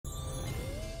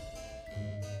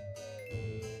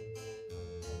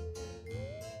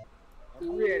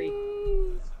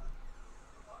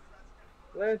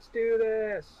Let's do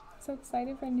this. So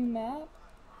excited for a new map.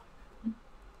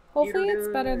 Hopefully it's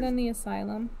better than the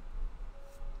asylum.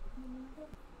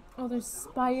 Oh, there's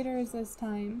spiders this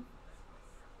time.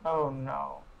 Oh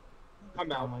no.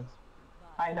 I'm out.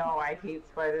 I know, I hate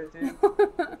spiders, dude.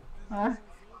 Where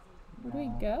do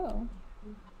we go?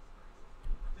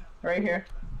 Right here.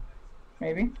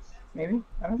 Maybe? Maybe?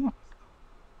 I don't know.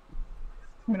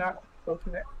 Can we not go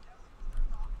through there?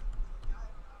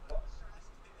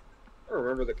 I don't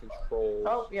remember the controls.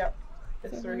 Oh, yeah.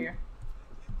 It's through here.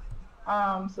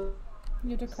 So you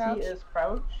have to crouch? C is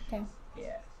crouch. Okay.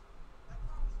 Yeah.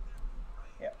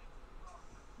 Yep.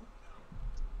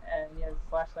 And you have the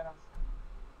flashlight on.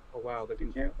 Oh wow, the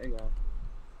dude. Hang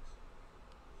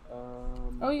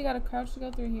on. Oh, you gotta crouch to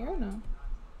go through here or no?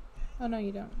 Oh no,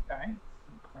 you don't. Okay. I'm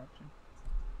crouching.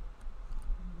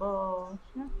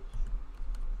 Bullshit.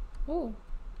 Oh.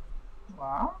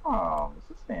 Wow,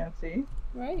 this is fancy.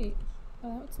 Right.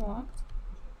 Oh, that's locked.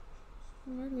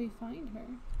 Where do we find her?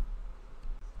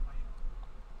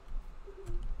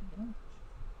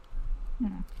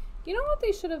 You know what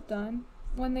they should have done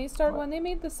when they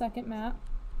made the second map?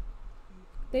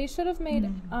 They should have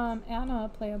made Anna a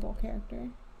playable character,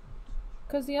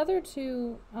 because the other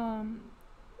two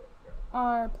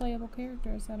are playable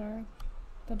characters that are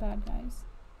the bad guys.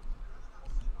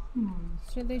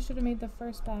 So they should have made the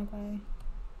first bad guy.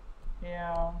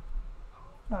 Yeah.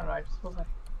 I don't know, I just wasn't.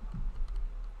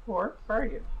 Where are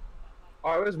you?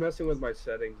 I was messing with my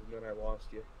settings and then I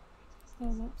lost you. Oh,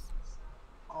 whoops.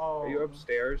 Oh. Are you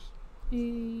upstairs?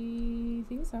 I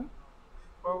think so.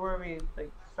 Where were we,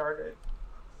 like, started?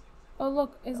 Oh,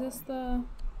 look, is this the...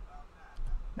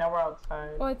 Now we're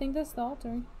outside. Oh, I think this is the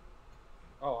altar.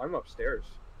 Oh, I'm upstairs.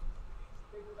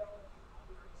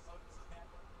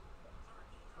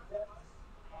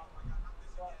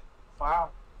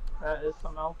 Wow, that is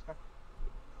some altar.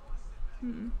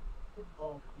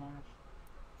 Oh gosh.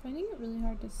 Finding it really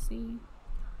hard to see.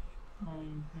 I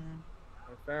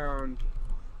found...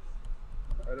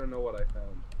 I don't know what I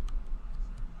found.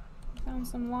 Found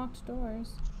some locked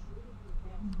doors.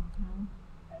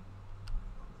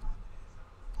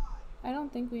 I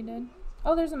don't think we did.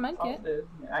 Oh, there's a medkit. Oh,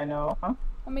 I know, huh?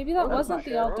 Well, maybe that wasn't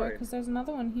the altar, because there's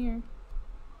another one here.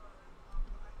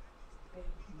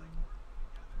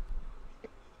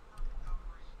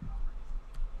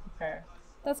 Okay.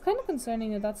 That's kind of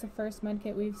concerning that that's the first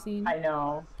medkit we've seen. I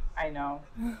know. I know.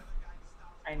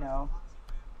 I know.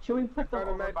 Should we put them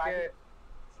over by...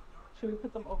 Should we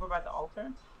put them over by the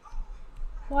altar?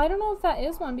 Well, I don't know if that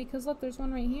is one, because look, there's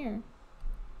one right here.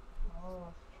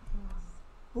 Oh,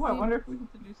 I wonder if we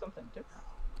have to do something different.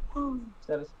 Is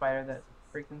that a spider? That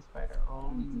freaking spider.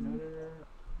 Oh, no.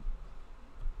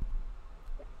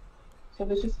 So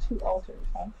there's just 2 altars,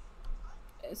 huh?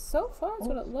 So far, that's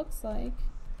what it looks like.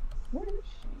 Where is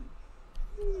she?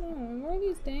 I don't know. Where are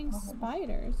these dang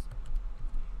spiders?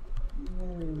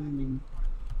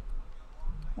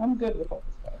 I'm good with all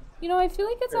the spiders. You know, I feel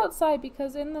like it's outside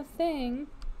because in the thing,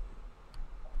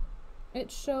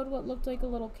 it showed what looked like a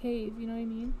little cave, you know what I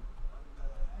mean?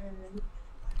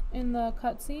 In the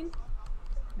cutscene.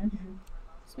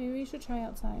 So maybe we should try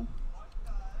outside.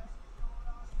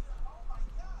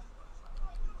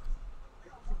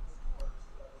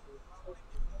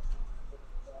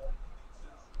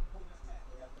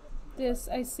 This,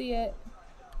 I see it.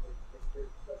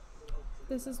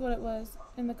 This is what it was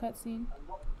in the cutscene.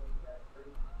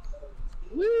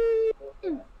 Woo!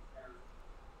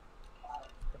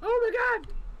 Oh my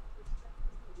god!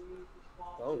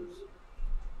 Bones.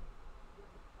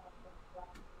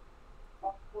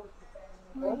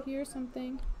 I hear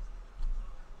something.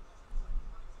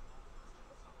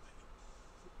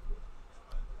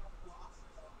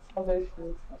 Oh, there's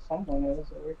someone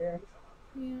else over here.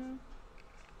 Yeah.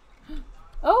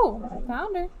 Oh,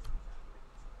 found her.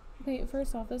 Okay,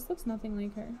 first off, this looks nothing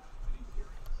like her.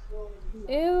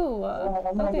 Ew.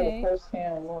 Okay.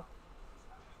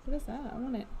 What is that? I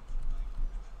want it.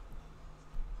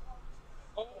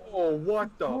 Oh, what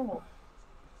the?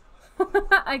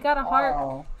 I got a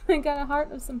heart. I got a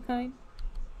heart of some kind.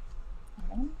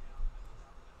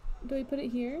 Do I put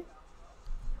it here?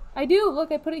 I do!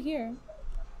 Look, I put it here.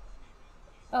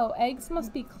 Oh, eggs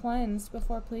must be cleansed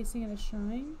before placing at a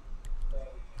shrine?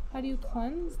 How do you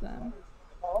cleanse them?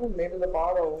 Oh, maybe the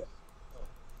bottles.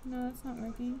 No, that's not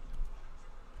working.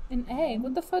 An egg?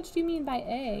 What the fudge do you mean by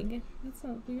egg? That's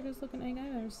the weirdest looking egg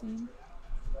I've ever seen.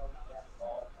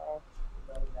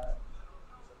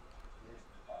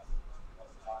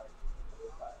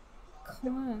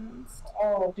 Cleansed.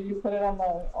 Oh, did you put it on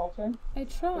the altar? I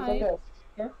tried.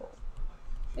 Careful.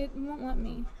 It won't let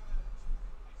me.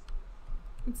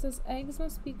 It says eggs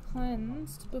must be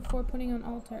cleansed before putting on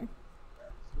altar.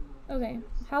 Okay,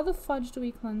 how the fudge do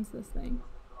we cleanse this thing?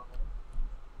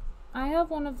 I have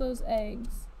one of those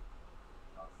eggs.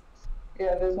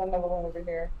 Yeah, there's another one over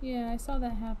here. Yeah, I saw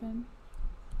that happen.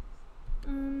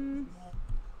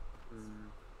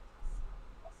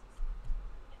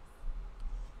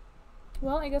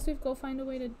 Well, I guess we've go find a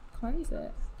way to cleanse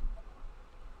it.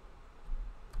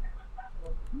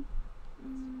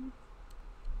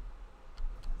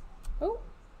 Oh,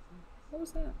 what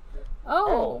was that?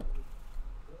 Oh.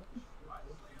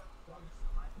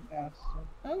 Nasty.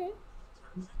 Okay.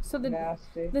 So the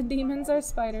Nasty. the demons are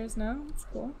spiders now. That's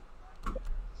cool.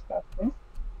 Disgusting.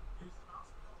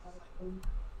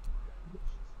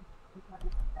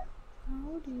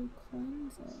 How do you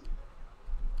cleanse it?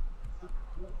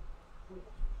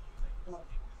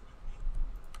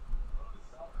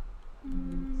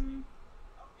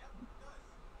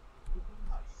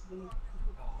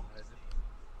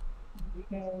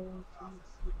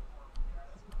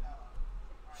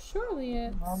 Surely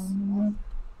it's...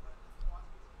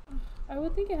 I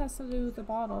would think it has to do with the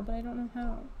bottle, but I don't know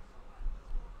how.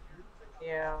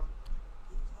 Yeah.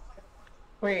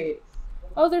 Wait.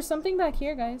 Oh, there's something back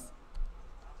here, guys.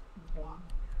 I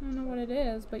don't know what it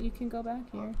is, but you can go back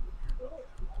here.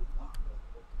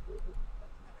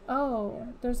 Oh,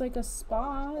 there's like a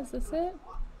spa. Is this it?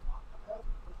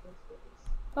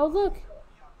 Oh, look!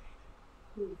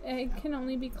 It can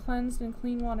only be cleansed in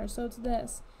clean water, so it's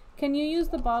this. Can you use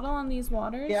the bottle on these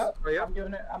waters? Yep. Oh, yeah. I'm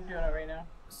doing it right now.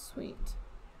 Sweet.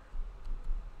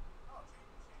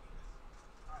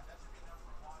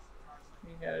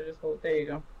 You gotta just hold. There you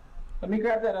go. Let me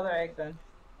grab that other egg then.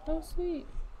 Oh, sweet.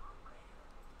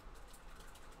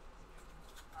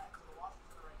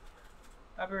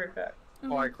 I'll be right back.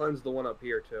 Oh, I cleansed the one up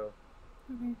here too.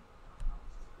 Okay.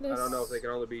 I don't know if they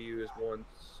can only be used once.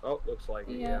 Oh, looks like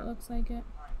it. Yeah, it looks like it.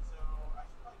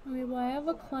 Okay, well I have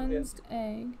a cleansed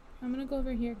egg. I'm gonna go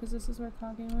over here because this is where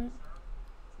Kage went.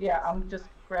 Yeah, I'm just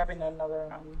grabbing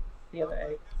another, the other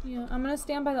egg. Yeah, I'm gonna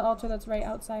stand by the altar that's right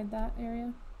outside that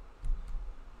area.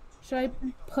 Should I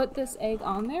put this egg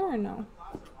on there or no?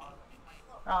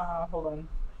 Hold on.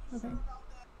 Okay.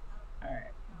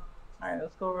 Alright. Alright,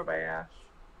 let's go over by Ash.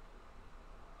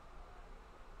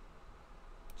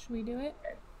 Should we do it?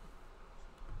 Okay.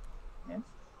 Yeah,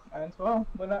 might as well.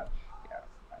 Why not? Yeah,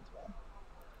 might as well.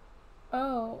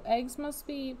 Oh, eggs must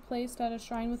be placed at a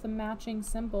shrine with a matching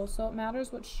symbol, so it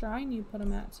matters what shrine you put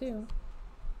them at too.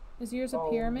 Is yours a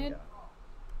pyramid?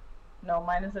 Yeah. No,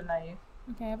 mine is a knife.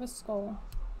 Okay, I have a skull.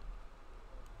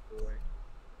 Boy.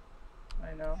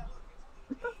 I know.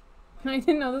 I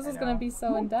didn't know this was gonna be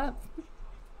so in depth.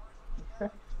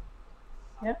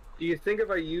 Yeah. Do you think if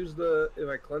I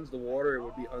cleanse the water, it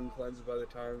would be uncleansed by the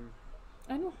time?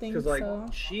 I don't think so. Because like so.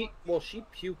 she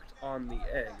puked on the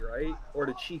egg, right? Or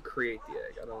did she create the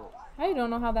egg? I don't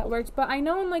know how that works, but I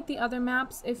know in like the other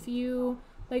maps, if you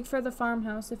like for the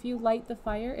farmhouse, if you light the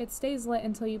fire, it stays lit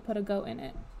until you put a goat in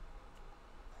it.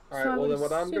 Alright, well then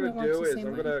what I'm gonna do is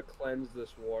I'm gonna cleanse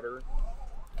this water,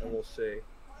 and we'll see.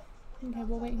 Okay,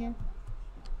 we'll wait here.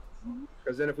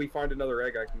 Because then if we find another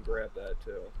egg, I can grab that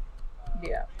too.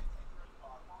 Yeah.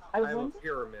 I have a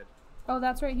pyramid. Oh,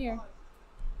 that's right here.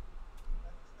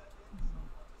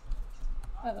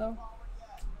 Uh-oh.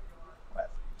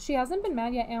 What? She hasn't been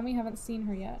mad yet, and we haven't seen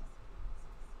her yet.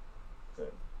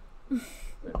 Good.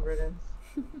 Good riddance.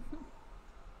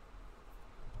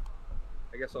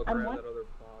 I guess I'll grab that other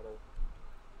bottle.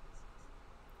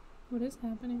 What is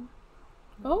happening?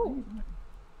 Oh!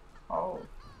 Oh.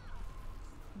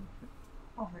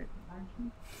 Alright.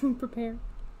 Prepare.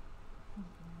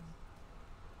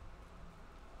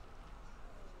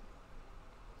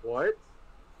 What?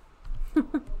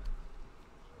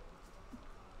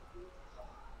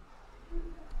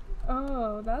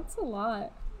 Oh, that's a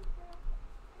lot.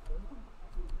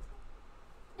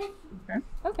 Okay.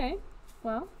 Okay.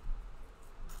 Well.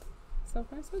 So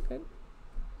far, so good.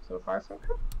 So far, so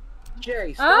good.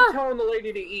 Jay, stop telling the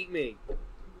lady to eat me.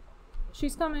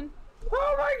 She's coming.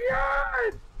 Oh my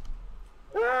god!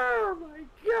 Oh my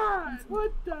god!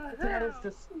 What the hell? That is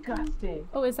disgusting.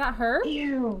 Oh, is that her?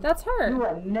 Ew. That's her. You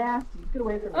are nasty. Get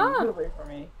away from me. Get away from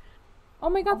me. Oh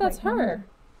my god, that's her.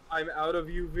 I'm out of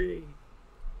UV.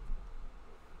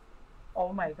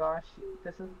 Oh my gosh,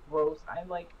 this is gross. I'm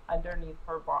like underneath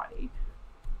her body.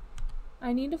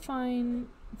 I need to find...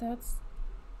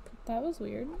 That was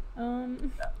weird. I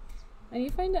need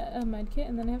to find a med kit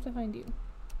and then I have to find you.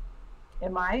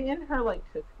 Am I in her like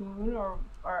cocoon or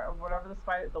whatever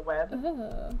the web?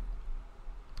 Ugh.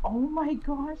 Oh my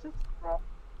gosh, that's gross.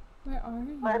 Where are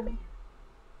you? Let me.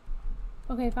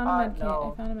 Okay, I found a med kit.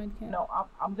 No. I found a med kit. No,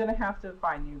 I'm gonna have to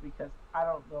find you because I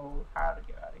don't know how to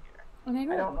get out of here. And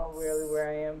I don't know really where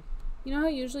I am. You know how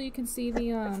usually you can see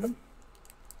the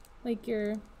like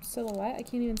your silhouette? I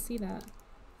can't even see that.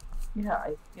 Yeah,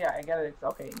 I get it.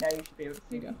 Okay, now you should be able to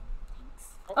see me.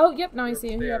 Oh, yep, now I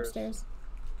see you. You're upstairs.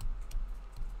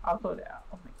 I'll go down.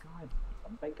 Oh my god.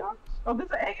 Oh my gosh. Oh, there's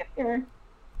an egg in here.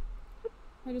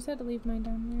 I just had to leave mine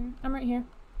down here. I'm right here.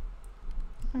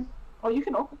 Okay. Oh, you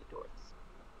can open the doors.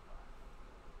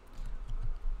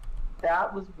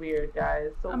 That was weird, guys.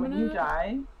 So when you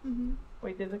die...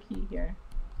 Wait, there's a key here.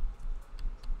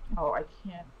 Oh, I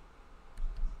can't...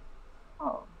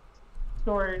 Oh.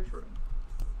 Storage room.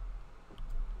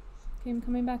 Okay, I'm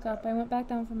coming back up. I went back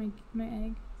down for my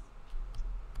egg.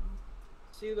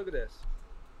 See, look at this.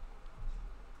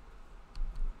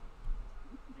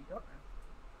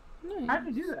 Nice. How'd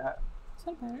you do that? Is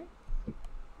that better?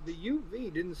 The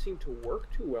UV didn't seem to work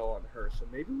too well on her, so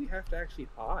maybe we have to actually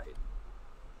hide.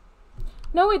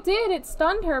 No, it did. It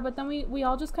stunned her, but then we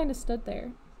all just kind of stood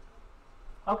there.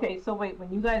 Okay, so wait,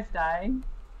 when you guys die,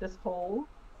 this hole,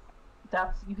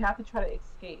 you have to try to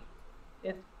escape.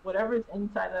 If whatever's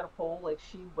inside that hole, like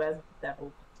she webs that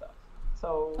opens up.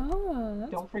 So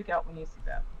don't freak out when you see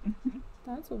that.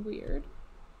 That's weird.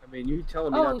 I mean, you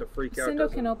telling me not to freak out.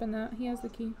 Cindo can open that. He has the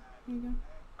key. Here you go.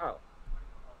 Oh.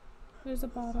 There's a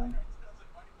bottle.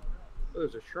 Oh,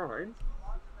 there's a shrine.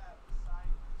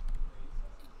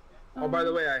 Oh, by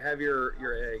the way, I have your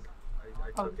egg.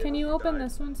 I took can you open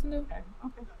this one, Cindo? Okay.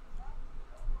 Okay.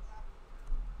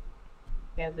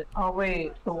 Oh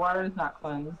wait, the water is not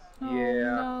cleansed. Oh,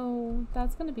 yeah. No,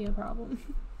 that's gonna be a problem.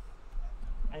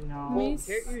 I know. Well,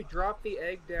 can't you drop the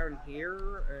egg down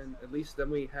here, and at least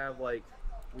then we have we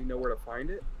know where to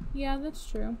find it? Yeah, that's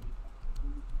true.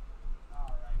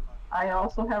 I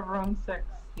also have room 6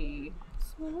 key.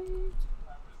 Sweet.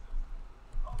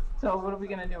 So what are we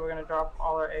gonna do? We're gonna drop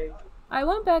all our eggs. I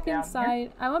went back inside.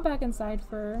 Here? I went back inside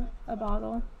for a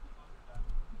bottle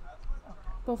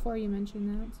before you mentioned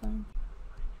that. So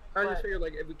I just figured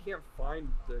if we can't find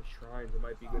the shrines, it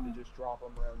might be good to just drop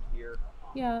them around here.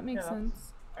 Yeah, it makes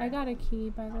sense. I got a key,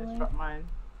 by the way. Drop mine.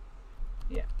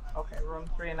 Yeah. Okay, room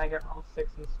 3, and I got room 6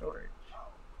 in storage.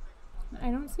 I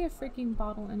don't see a freaking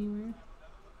bottle anywhere.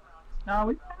 No,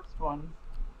 we passed one.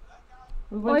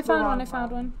 I found one. I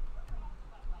found one.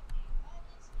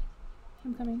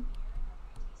 I'm coming.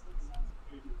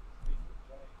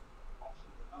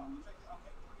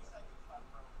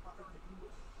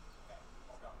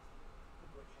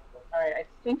 Alright, I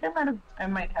think I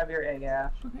might have your egg,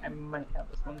 Ash. Okay. I might have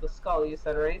this one. The skull, you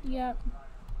said, right? Yep.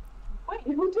 Wait,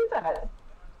 who did that?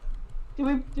 Do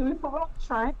we put one on the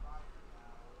shrine?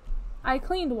 I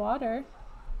cleaned water.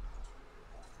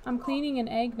 I'm cleaning an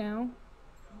egg now.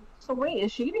 So wait,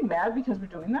 is she getting mad because we're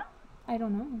doing that? I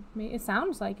don't know. It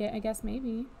sounds like it. I guess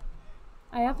maybe.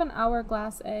 I have an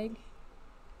hourglass egg.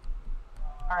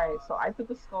 Alright, so I put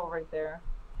the skull right there.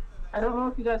 I don't know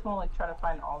if you guys want to try to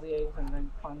find all the eggs and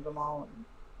then cleanse them all.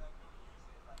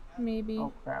 Maybe.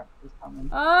 Oh crap, he's coming.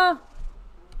 Ah!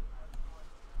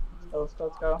 Let's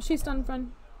go. She's stunned,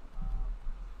 friend.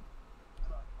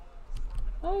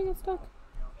 Oh, I got stuck.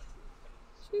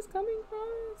 She's coming for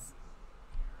us.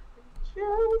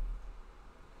 Shoot.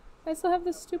 I still have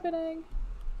this stupid egg.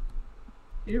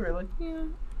 Do you really? Yeah.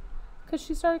 Because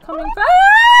she started coming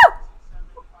Ah!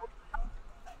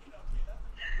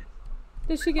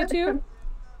 Did she get you?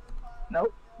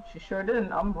 Nope. She sure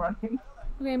didn't. I'm running.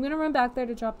 Okay, I'm gonna run back there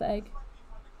to drop the egg.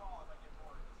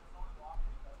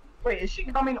 Wait, is she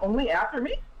coming only after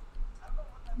me?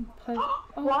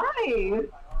 Why?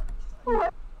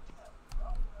 What?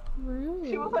 Rude.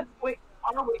 She was wait,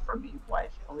 far away from me. Why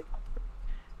is she only coming?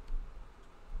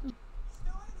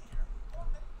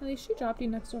 At least she dropped you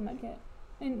next to a medkit.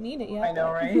 I didn't need it yet. I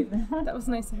know, right? That was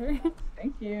nice of her.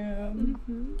 Thank you.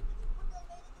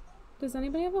 Does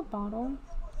anybody have a bottle?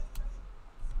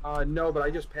 No, but I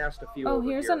just passed a few. Oh,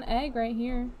 here's an egg right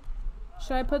here.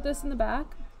 Should I put this in the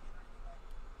back?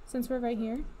 Since we're right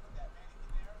here?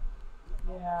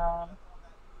 Yeah.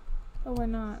 Oh, we're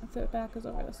not. The back is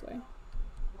over this way.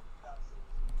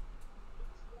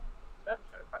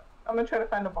 I'm gonna try to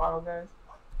find a bottle, guys.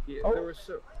 Yeah,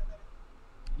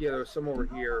 there was some over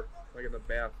here, like in the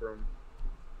bathroom.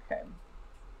 Okay.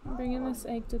 I'm bringing this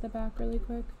egg to the back really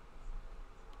quick.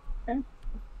 Okay.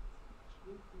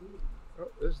 Oh,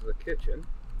 this is the kitchen.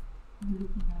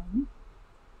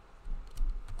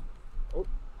 Oh.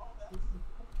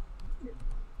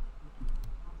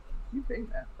 You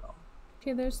think that though?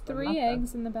 Okay, there's 3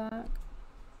 eggs in the back.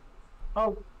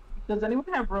 Oh, does anyone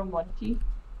have room 1 key?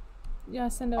 Yeah,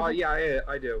 send over. Yeah,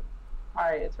 I do.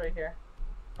 Alright, it's right here.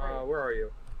 Where are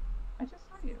you? I just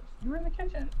saw you. You were in the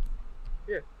kitchen.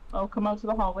 Yeah. Oh, come out to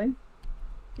the hallway.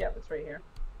 Yep, it's right here.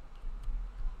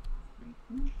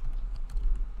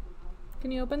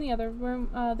 Can you open the other room,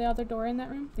 the other door in that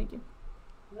room? Thank you.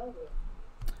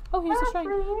 Oh, here's the shrine.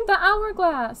 The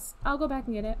hourglass! I'll go back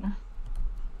and get it.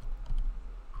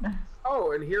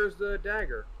 Oh, and here's the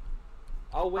dagger.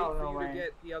 I'll wait for you way. to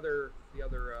get the other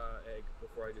egg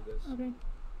before I do this. Okay.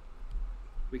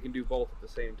 We can do both at the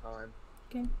same time.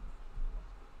 Okay.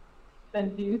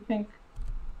 Then do you think...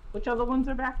 Which other ones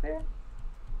are back there?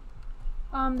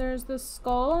 There's the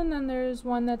skull, and then there's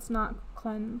one that's not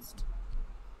cleansed.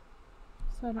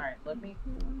 So Alright, let me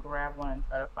grab one and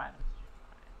try to find this.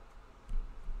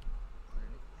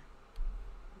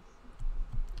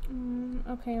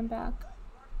 Okay, I'm back.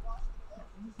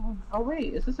 Oh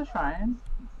wait, is this a shrine?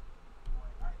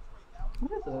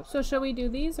 What is this? So should we do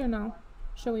these or no?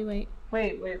 Should we wait?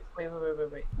 Wait. Okay.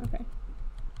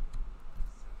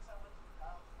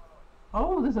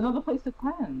 Oh, there's another place to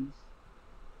cleanse.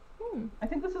 Hmm. I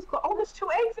think this is... Oh, there's 2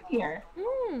 eggs in here!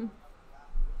 Hmm.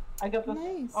 I got this...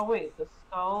 Nice. Oh wait, the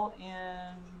skull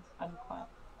and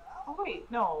uncleansed. Oh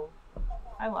wait, no.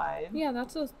 I lied. Yeah,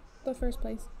 that's the first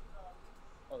place.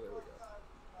 Oh, there we go.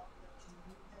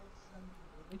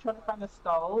 We tried to find the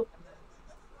skull.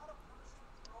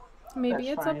 Maybe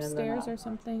That's it's fine, upstairs or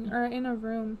something, or in a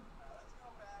room.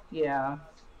 Yeah.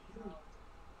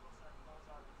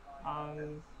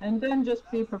 And then just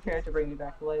be prepared to bring me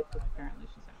back to life, because apparently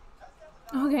she's out.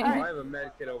 Okay. I have a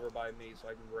med kit over by me, so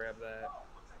I can grab that.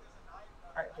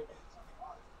 Alright, hold on.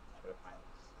 Try to find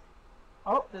this.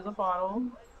 Oh, there's a bottle.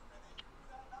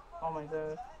 Oh my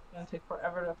god. It's gonna take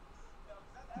forever to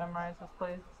memorize this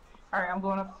place. Alright, I'm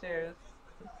going upstairs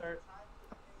to start.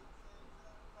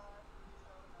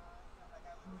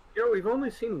 You know, we've only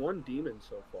seen one demon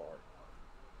so far.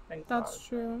 Thank That's God.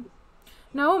 true.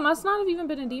 No, it must not have even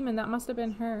been a demon. That must have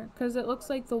been her. Because it looks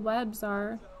like the webs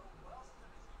are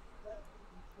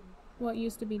what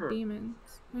used to be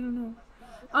demons. I don't know.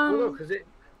 Well, no, because it...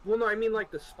 Well, no, I mean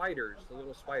like the spiders. The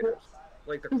little spiders.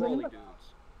 Like the crawly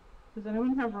dudes. Does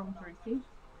anyone have room 3 keys?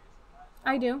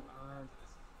 I do.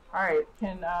 Alright,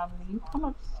 can you come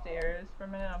upstairs for a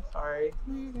minute? I'm sorry.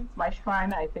 No, you're good. My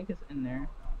shrine, I think, is in there.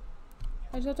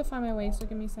 I just have to find my way, so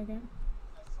give me a second.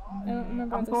 I don't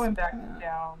remember I'm this going back map.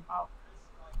 down. Oh.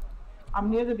 I'm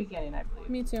near the beginning, I believe.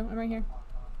 Me too. I'm right here.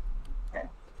 Okay.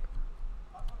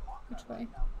 Which way?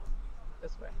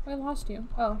 This way. I lost you.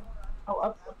 Oh. Oh,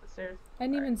 up the stairs. I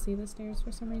didn't even see the stairs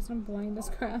for some reason. I'm blind as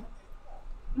crap.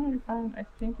 No, you're fine. I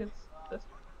think it's this.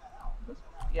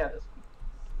 Yeah, this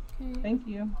one. Okay. Thank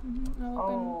you. I'll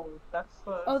open. Oh, that's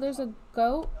the... Oh, there's a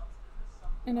goat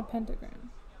and a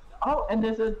pentagram. Oh, and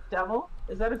there's a devil?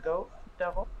 Is that a goat?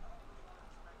 Devil?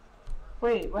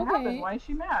 Wait, what happened? Why is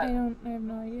she mad? I have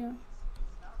no idea.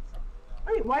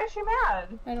 Wait, why is she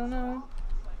mad? I don't know.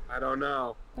 I don't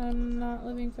know. I'm not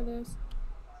living for this.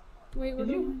 Wait,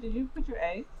 Did you put your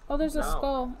egg? Oh, there's a No.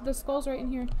 skull. The skull's right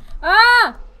in here.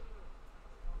 Ah!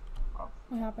 Oh.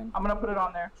 What happened? I'm gonna put it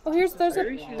on there. Oh, there's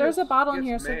a bottle in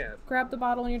here. So grab the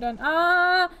bottle when you're done.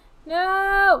 Ah!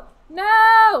 No!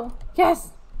 No!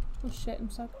 Yes! Oh shit,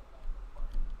 I'm stuck.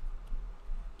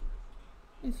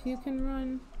 If you can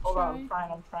run, Hold try. on,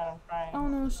 I'm trying. Oh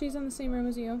no, she's in the same room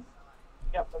as you.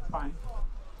 Yep, that's fine.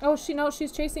 Oh,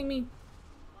 she's chasing me.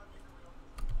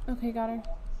 Okay, got her.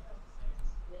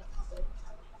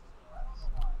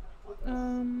 Okay,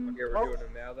 we're doing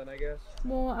it now then, I guess?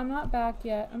 Well, I'm not back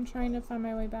yet. I'm trying to find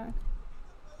my way back.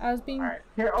 I was being... Alright,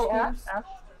 here, oh, Ash.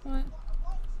 What?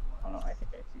 Oh no, I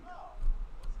think I see you. Oh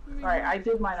Alright, I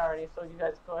did mine already, so you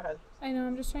guys go ahead. I know,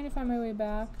 I'm just trying to find my way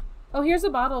back. Oh, here's a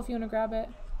bottle if you want to grab it.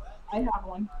 I have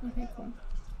one. Okay, cool.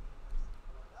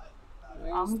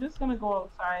 I'm just gonna go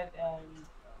outside and...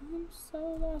 I'm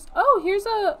so lost. Oh, here's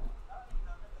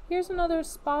another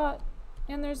spot.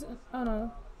 And there's... Oh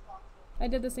no. I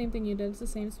did the same thing you did. It's the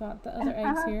same spot. The other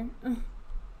egg's here.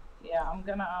 Yeah, I'm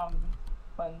gonna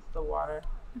cleanse the water.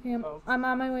 Okay, I'm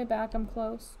on my way back. I'm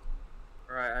close.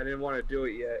 Alright, I didn't want to do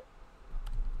it yet.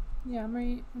 Yeah, I'm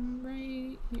right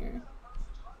here.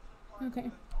 Okay.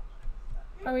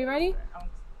 Are we ready?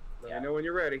 Let me know when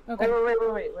you're ready. Okay. Wait.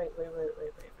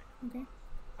 Okay.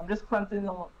 I'm just cleansing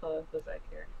this egg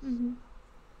here.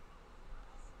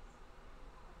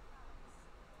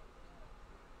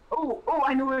 Oh,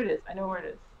 I know where it is.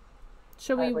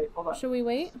 Should Alright, we wait, hold on. Should we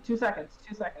wait? 2 seconds.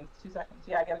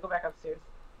 Yeah, I gotta go back upstairs.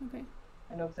 Okay.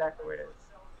 I know exactly where it is.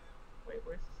 Wait,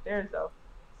 where's the stairs though?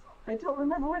 I don't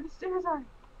remember where the stairs are.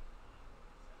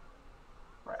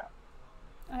 Crap.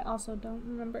 I also don't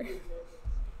remember.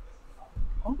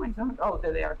 Oh my god. Oh,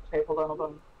 there they are. Okay, hold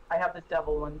on. I have the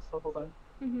devil one, so hold on.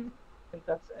 I think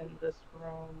that's in this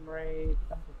room, right?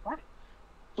 What?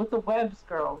 With the webs,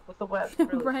 girl. With the webs.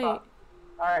 Really Right. All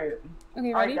right.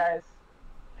 Okay, ready? All right, guys.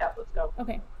 Yeah, let's go.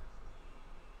 Okay.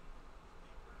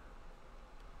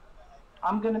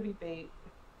 I'm gonna be bait.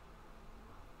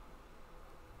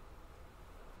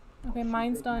 Okay,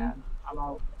 mine's done. Man. I'm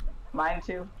out. Mine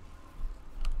too.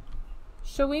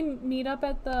 Should we meet up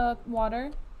at the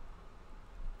water?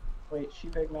 Wait, she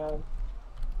big mad.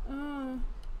 Oh,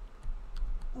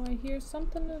 I hear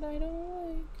something that I don't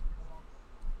like.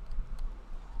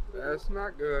 That's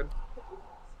not good.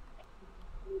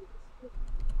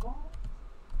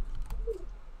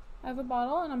 I have a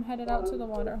bottle and I'm headed out to the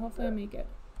water. Hopefully I make it.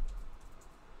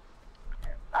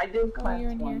 I did cleanse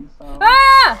you're in one, here. so...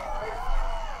 Ah!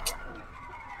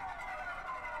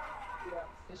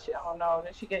 Did she? Oh no,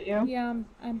 did she get you? Yeah,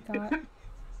 I'm got.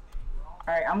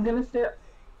 Alright, I'm gonna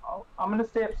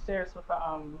stay upstairs with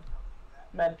the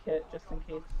med kit just in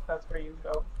case that's where you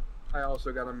go. I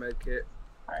also got a med kit.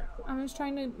 Alright, cool. I'm just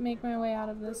trying to make my way out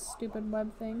of this stupid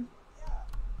web thing.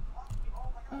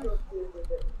 Oh.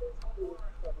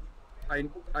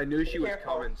 I knew she was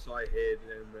coming, so I hid,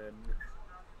 and then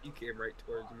you came right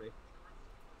towards me.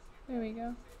 There we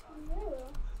go.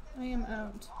 I am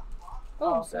out.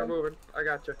 Oh, sorry. I'm moving. I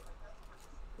got you.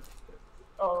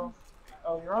 Oh,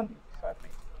 you're on the side of me.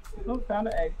 Oh, found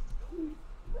an egg.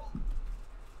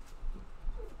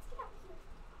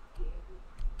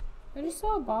 I just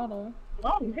saw a bottle.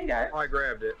 Oh, hey guys. Oh, I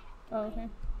grabbed it. Oh, okay.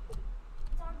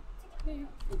 Hey.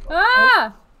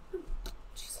 Ah!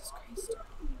 Jesus Christ.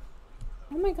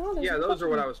 Oh my god. Yeah, those are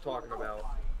what I was talking about.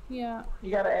 Yeah.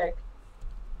 You got an egg.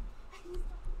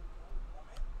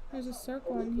 There's a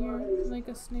circle in here, like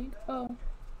a snake. Oh.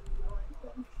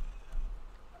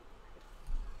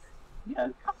 Yeah.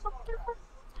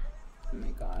 Oh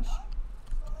my gosh.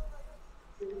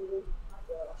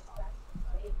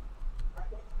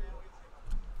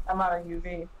 I'm out of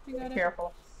UV. You got Be it.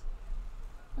 careful.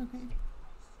 Okay.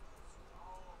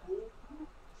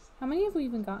 How many have we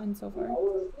even gotten so far?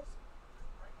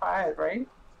 5, right?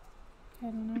 I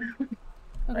don't know.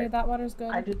 Okay, Right. that water's good.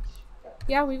 I did.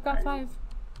 Yeah, we've got 5.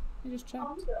 I just checked.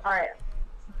 Alright.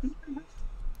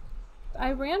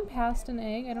 I ran past an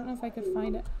egg. I don't know if I could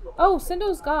find it. Oh,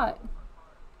 Cindo's got.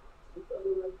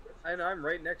 And I'm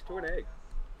right next to an egg.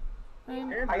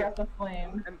 I got the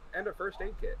flame. And a first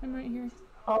aid kit. I'm right here.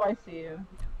 Oh, I see you.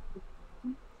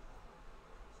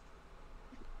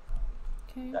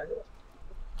 Okay.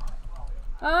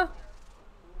 Ah!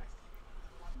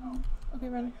 Okay,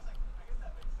 run.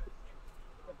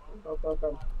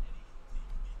 Go.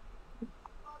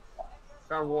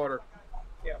 Found water.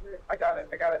 Yeah, I got it.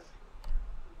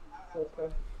 Let's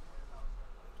go.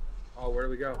 Oh, where do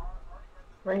we go?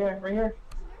 Right here.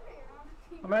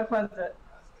 I'm gonna cleanse it.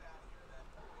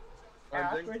 Ash,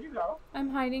 Cleansing? where'd you go? I'm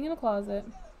hiding in a closet.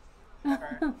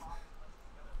 Alright.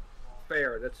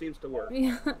 Fair. That seems to work.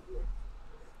 Yeah.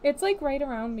 It's like right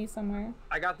around me somewhere.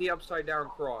 I got the upside down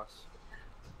cross.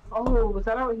 Oh, was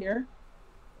that out here?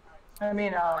 I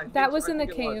mean, That was in the I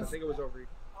cave. think it was over here.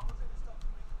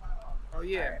 Oh,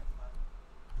 yeah.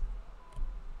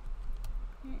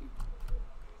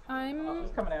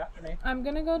 He's coming after me. I'm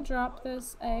gonna go drop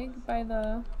this egg by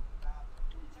the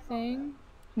thing.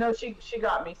 No, she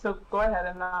got me. So go ahead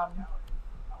and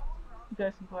you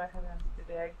guys can go ahead and do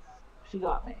the eggs. She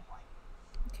got me.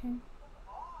 Okay.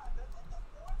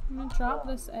 I'm gonna drop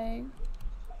this egg.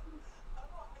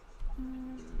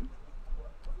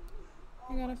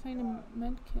 I gotta find a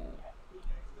med kit.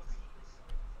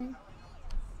 Okay.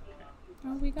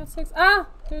 Oh, we got 6. Ah!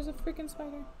 There's a freaking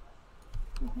spider.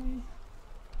 Okay.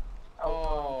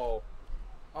 Oh.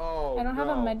 Oh, I don't have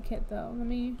a med kit though. Let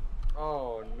me.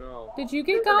 Oh, no. Did you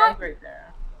get There's an egg got? right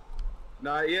there.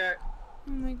 Not yet.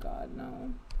 Oh my god,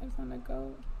 no. I found a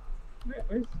goat.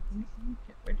 Where'd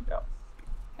you go?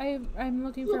 I'm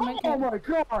looking for a med Oh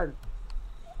kit. my god!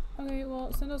 Okay, well,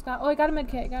 Cindo's got. Oh, I got a med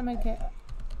kit. Okay.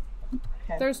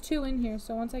 There's 2 in here,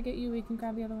 so once I get you, we can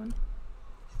grab the other one.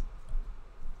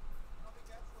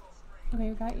 Okay,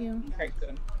 we got you. Okay,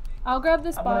 good. I'll grab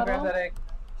this I'm bottle. gonna grab that egg.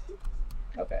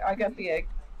 Okay, I got the egg.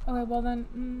 Okay, well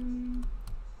then,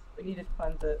 We need to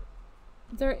cleanse it.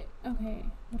 okay,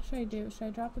 what should I do? Should I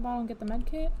drop the bottle and get the med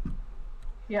kit?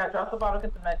 Yeah, drop the bottle,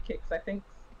 get the med kit, because I think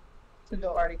Cindo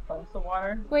already cleansed the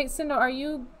water. Wait, Cindo, are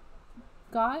you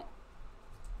got?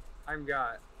 I'm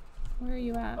got. Where are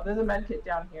you Oh, at? there's a med kit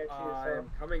down here too. I So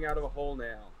am coming out of a hole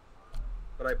now.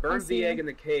 But I burned see the egg you. in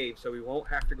the cave, so we won't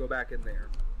have to go back in there.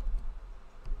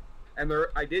 And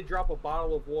I did drop a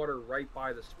bottle of water right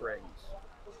by the springs.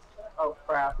 oh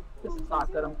crap, this is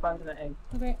not good. I'm cleansing the egg.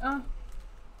 Okay,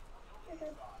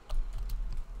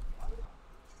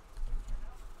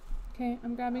 Okay,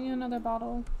 I'm grabbing you another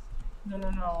bottle.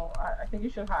 No. I think you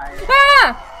should hide.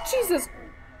 Ah! Jesus!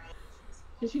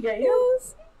 Did she get you?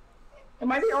 Yes.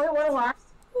 Am I the only one alive?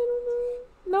 I don't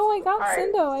know. No, I got Alright.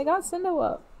 Cindo. I got Cindo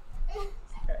up.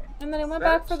 Okay. And then I went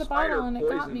That back for the spider bottle and it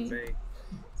got poisoned me.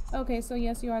 Okay, so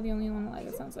yes, you are the only one alive,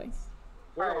 it sounds like.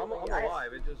 Well, I'm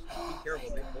alive. It just, be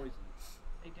careful, they poison.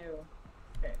 They do.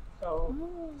 Okay, so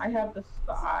Oh. I have the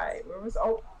side. Where was?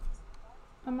 Oh,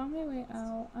 I'm on my way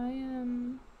out. I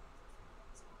am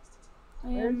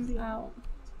Where is he? out.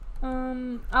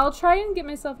 I'll try and get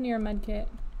myself near a med kit.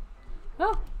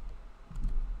 Oh,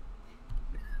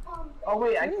 oh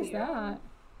wait, I what see is you. that?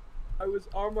 I was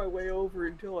on my way over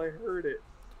until I heard it.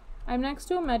 I'm next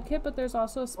to a med kit, but there's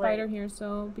also a spider here,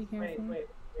 so be careful. Wait.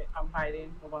 I'm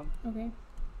hiding. Hold on. Okay.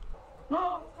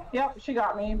 Yep, she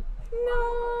got me.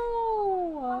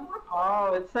 No!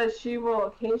 Oh, it says she will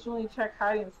occasionally check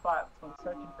hiding spots when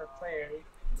searching for players.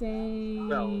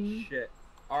 Dang. Oh, shit.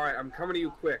 Alright, I'm coming to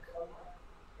you quick.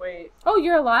 Wait. Oh,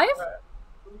 you're alive?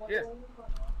 Yeah.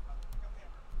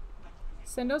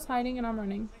 Cindo's hiding and I'm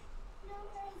running.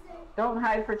 Don't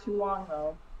hide for too long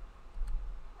though.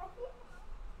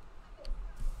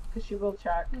 Because she will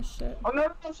check. Oh shit. Oh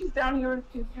no, she's down here.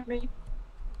 She's near me.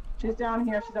 She's down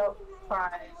here. She's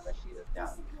outside, but she is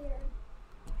down here.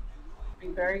 Be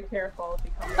very careful if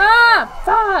you come. Ah!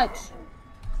 Fudge!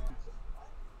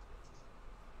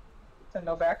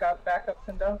 Cindo, back up,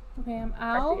 Cindo. Okay, I'm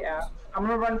I out. see Ash. I'm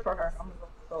gonna run for her. I'm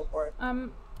gonna go for it.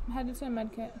 I'm headed to a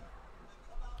med kit.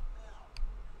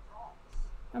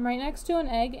 I'm right next to an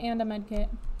egg and a med kit.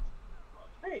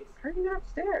 Wait, hurry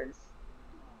upstairs.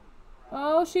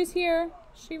 Oh, she's here.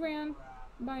 She ran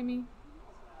by me.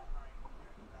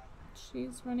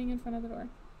 She's running in front of the door.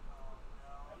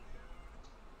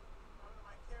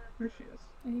 Where she is?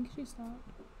 I think she stopped.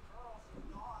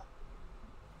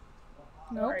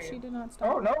 Where Nope, are you? she did not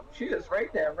stop. Oh no, she is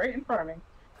right there, right in front of me.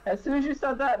 As soon as you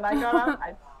said that and I got out,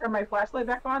 I turned my flashlight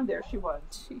back on. There she was.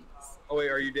 Jeez. Oh, wait,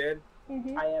 are you dead?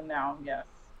 Mm-hmm. I am now. Yes.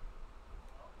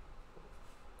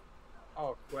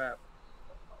 Oh, crap.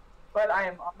 But I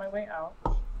am on my way out.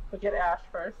 So get Ash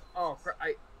first. Oh, crap.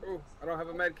 I don't have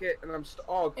a med kit, and I'm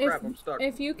oh, crap, I'm stuck.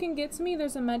 If you can get to me,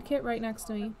 there's a med kit right next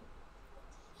to me.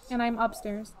 And I'm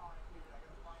upstairs.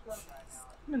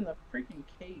 I'm in the freaking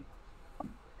cave.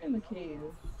 In the cave,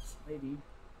 lady.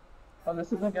 Oh,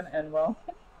 this isn't gonna end well.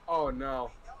 Oh,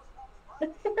 no.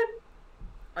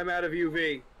 I'm out of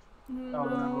UV.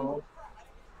 No.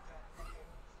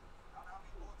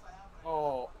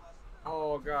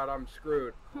 Oh, God, I'm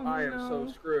screwed. Oh, I am so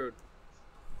no. screwed.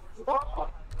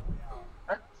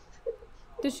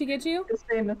 Did she get you? It's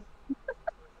famous.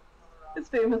 It's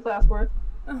famous last word.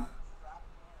 Ugh.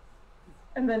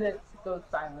 And then it goes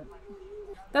silent.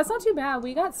 That's not too bad.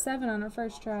 We got 7 on our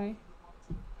first try.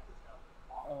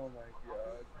 Oh, my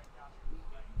God.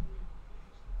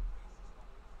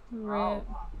 Rip. Wow.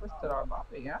 Twisted our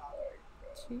body, yeah?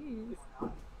 Jeez.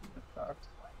 That sucks.